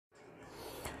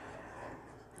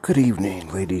Good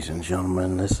evening, ladies and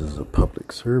gentlemen. This is a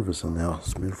public service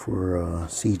announcement for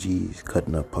CG's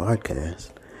Cutting Up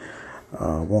Podcast.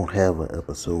 Won't have an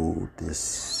episode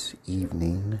this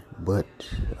evening, but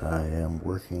I am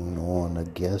working on a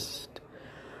guest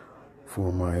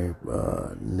for my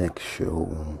next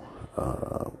show.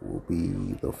 Will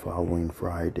be the following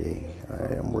Friday.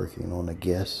 I am working on a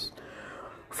guest,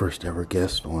 first ever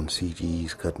guest on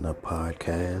CG's Cutting Up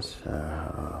Podcast.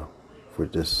 For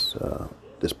this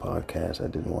podcast, I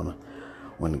didn't want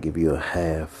to give you a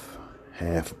half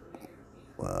of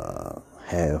a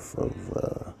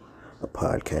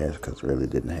podcast because I really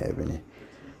didn't have any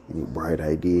bright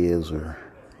ideas or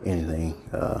anything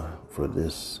for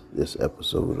this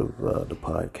episode of the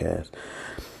podcast.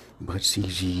 But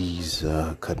CG's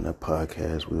Cutting Up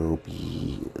Podcast will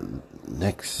be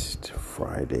next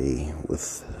Friday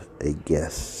with a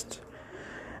guest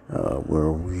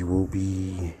where we will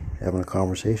be having a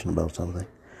conversation about something.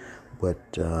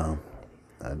 But I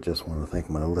just want to thank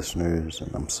my listeners,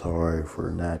 and I'm sorry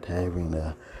for not having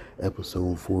an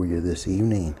episode for you this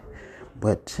evening.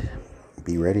 But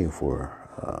be ready for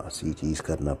CG's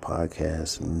Cutting Up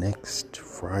Podcast next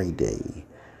Friday.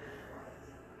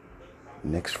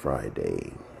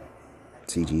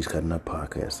 CG's Cutting Up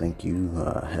Podcast. Thank you.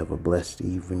 Have a blessed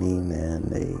evening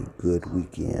and a good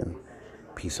weekend.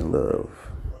 Peace and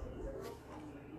love.